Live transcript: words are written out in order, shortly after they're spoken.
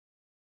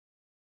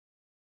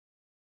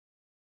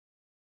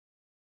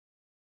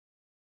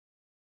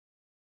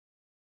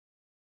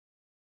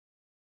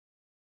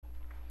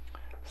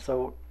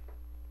So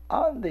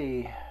on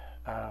the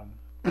um,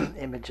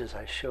 images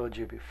I showed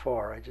you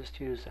before, I just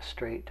used a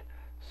straight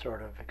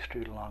sort of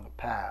extrude along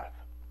a path.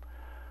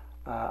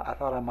 I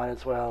thought I might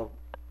as well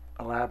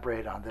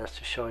elaborate on this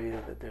to show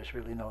you that there's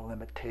really no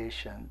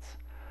limitations.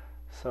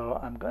 So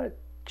I'm going to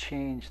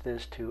change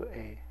this to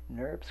a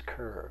NURBS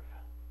curve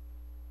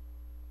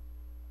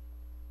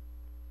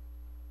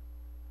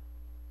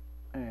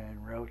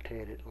and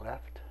rotate it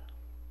left,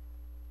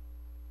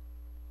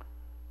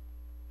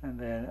 and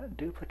then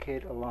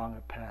duplicate along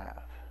a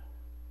path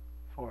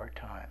 4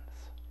 times.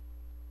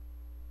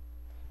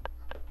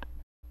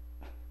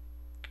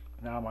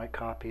 Now my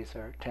copies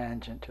are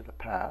tangent to the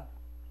path.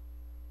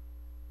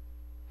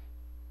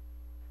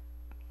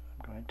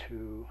 I'm going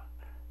to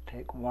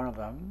take one of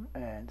them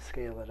and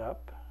scale it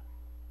up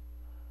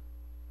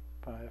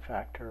by a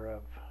factor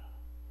of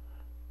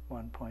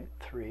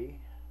 1.3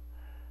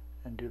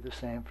 and do the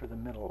same for the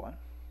middle one.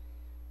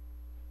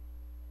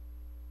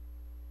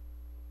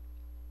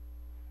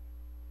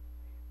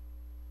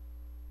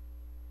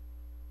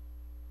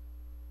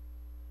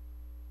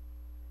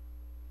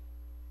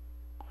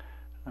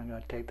 I'm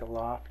going to take the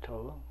loft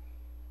tool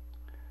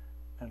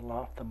and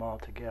loft them all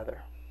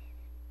together.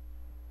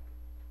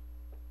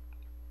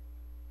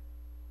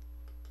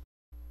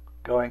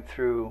 Going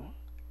through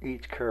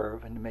each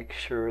curve and make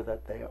sure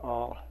that they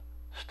all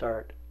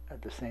start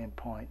at the same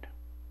point.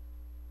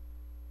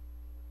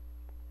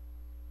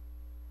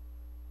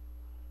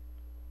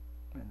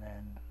 And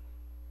then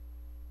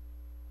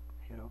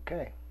hit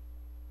OK.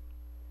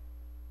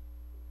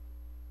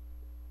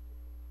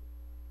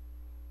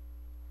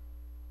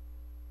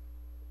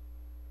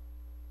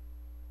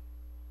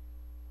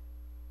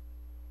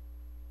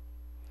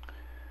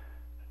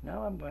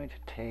 Now I'm going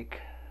to take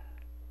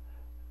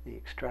the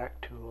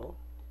extract tool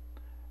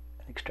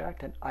and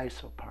extract an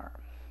isoparm.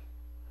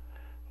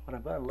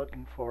 What I'm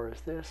looking for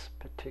is this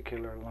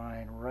particular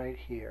line right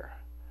here.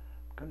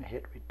 I'm going to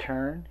hit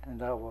return,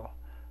 and that will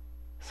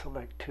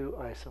select 2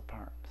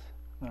 isoparms.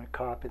 I'm going to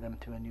copy them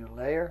to a new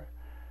layer,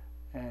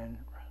 and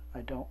I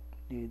don't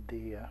need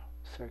the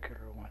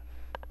circular one.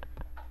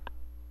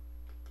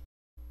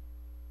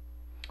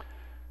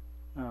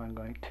 Now I'm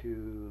going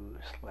to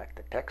select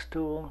the text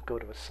tool, go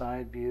to a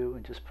side view,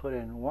 and just put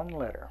in 1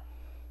 letter.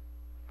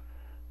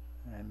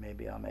 And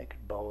maybe I'll make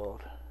it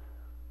bold.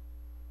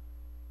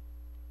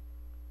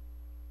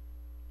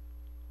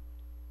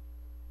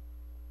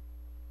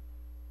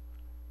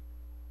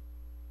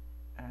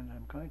 And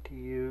I'm going to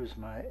use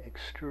my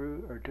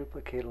extrude or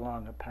duplicate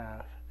along a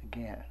path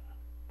again.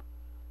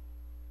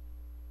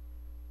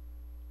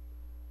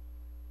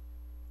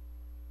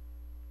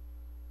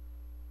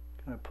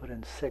 I'm going to put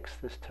in 6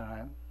 this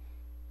time,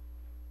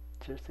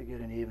 just to get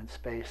an even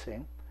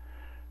spacing,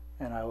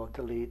 and I will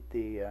delete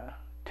the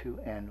 2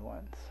 end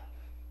ones.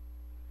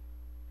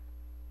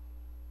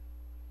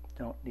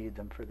 Don't need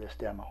them for this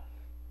demo.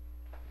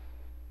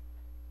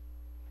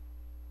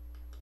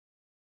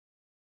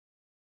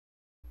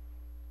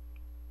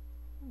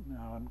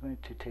 Now I'm going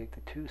to take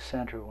the 2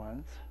 center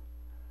ones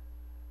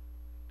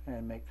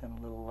and make them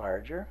a little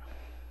larger,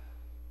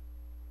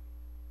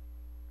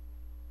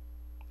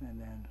 and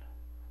then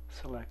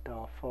select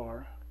all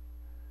 4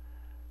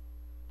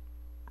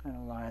 and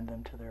align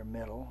them to their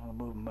middle. I'll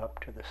move them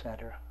up to the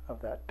center of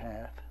that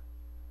path.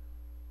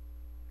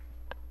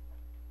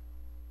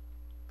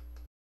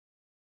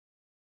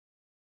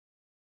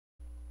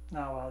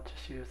 Now I'll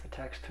just use the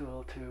text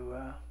tool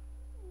to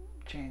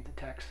change the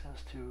text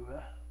as to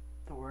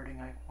the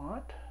wording I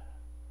want.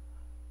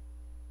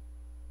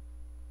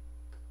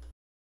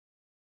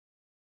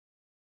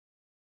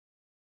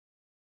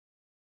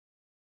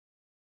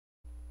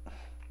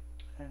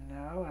 And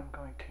now I'm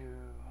going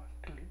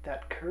to delete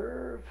that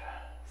curve,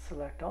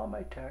 select all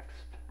my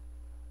text,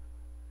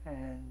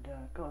 and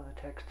go to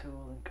the text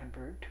tool and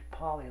convert to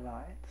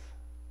polylines.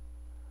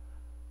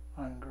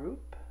 Ungroup.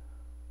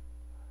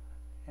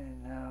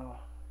 And now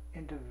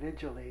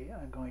individually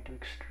I'm going to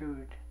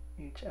extrude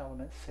each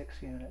element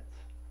 6 units.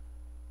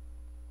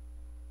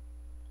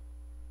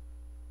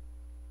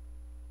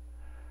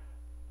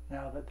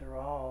 Now that they're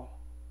all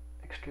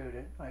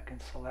extruded, I can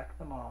select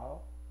them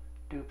all,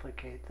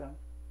 duplicate them,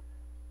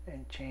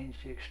 and change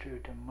the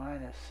extrude to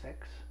 -6,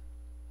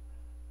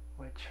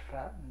 which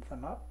fattens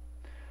them up.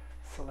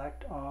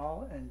 Select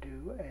all and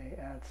do a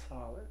add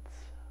solids.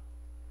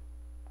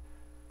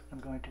 I'm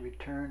going to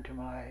return to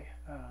my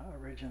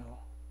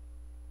original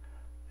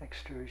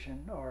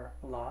extrusion or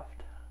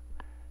loft,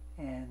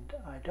 and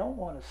I don't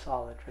want a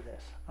solid for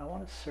this. I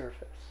want a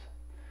surface.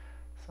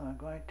 So I'm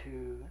going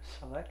to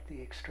select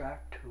the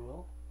extract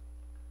tool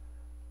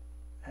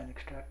and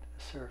extract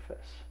a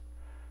surface.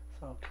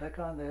 So click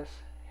on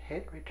this,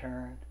 hit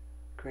return,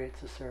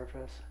 creates a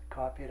surface,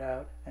 copy it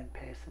out and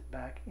paste it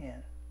back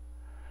in.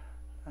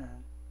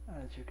 And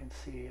as you can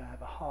see, I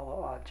have a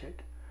hollow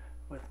object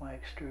with my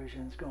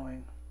extrusions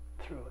going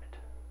through it.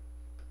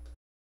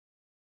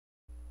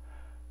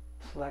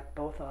 Select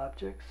both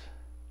objects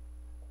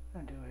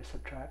and do a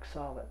subtract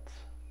solids.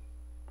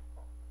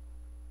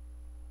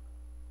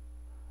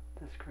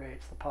 This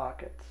creates the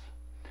pockets.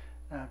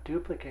 Now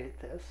duplicate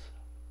this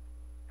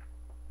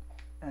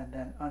and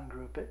then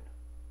ungroup it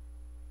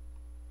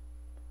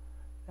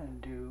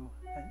and do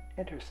an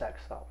intersect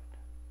solid.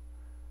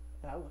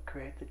 That will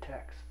create the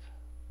text.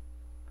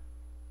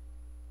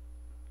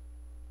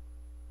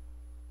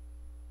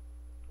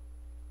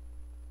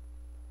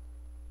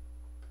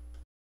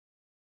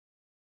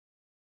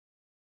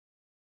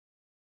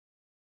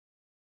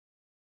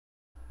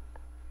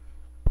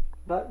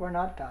 But we're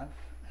not done.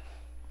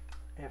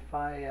 If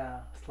I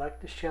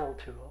select the shell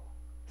tool,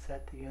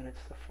 set the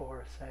units to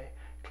 4, say,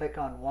 click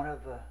on one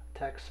of the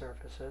text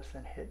surfaces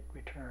and hit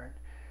return,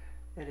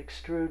 it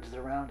extrudes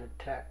the rounded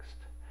text.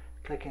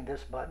 Clicking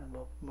this button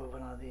will move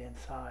it on the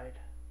inside.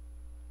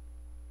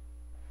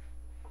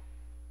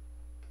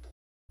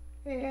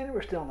 And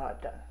we're still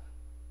not done.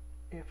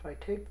 If I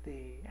take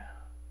the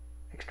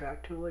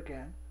extract tool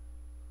again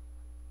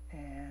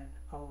and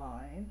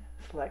align,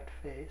 select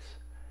face,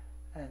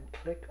 and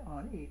click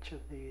on each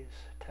of these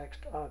text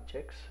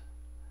objects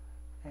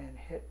and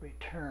hit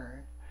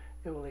return,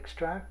 it will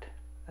extract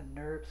a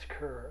NURBS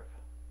curve.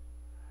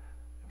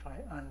 If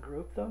I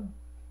ungroup them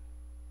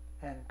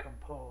and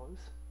compose,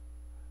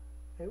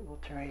 it will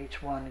turn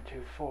each one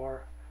into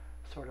 4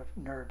 sort of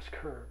NURBS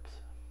curves.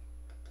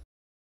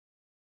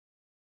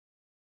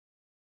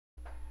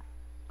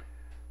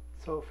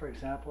 So for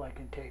example, I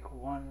can take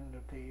one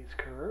of these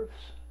curves,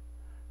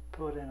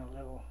 put in a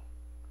little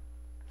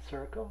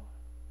circle,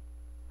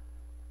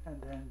 and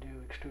then do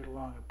extrude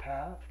along a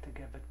path to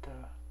give it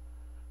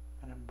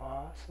an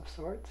emboss of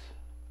sorts.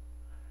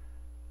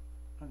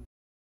 And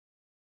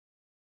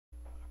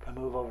if I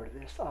move over to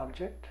this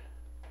object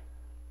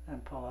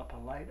and pull up a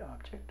light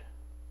object,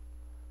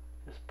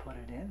 just put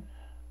it in,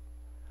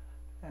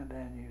 and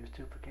then use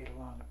duplicate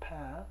along a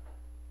path,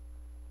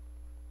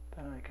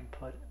 then I can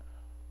put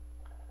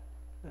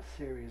a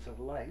series of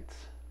lights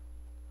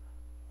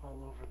all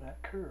over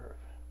that curve.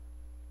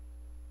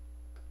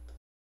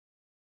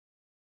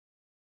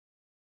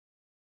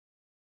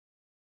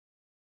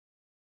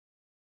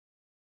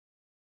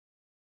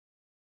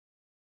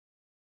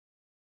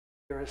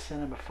 If you're a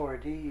Cinema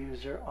 4D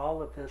user,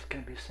 all of this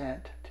can be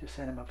sent to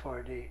Cinema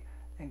 4D,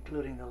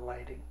 including the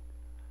lighting,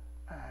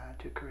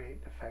 to create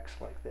effects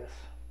like this.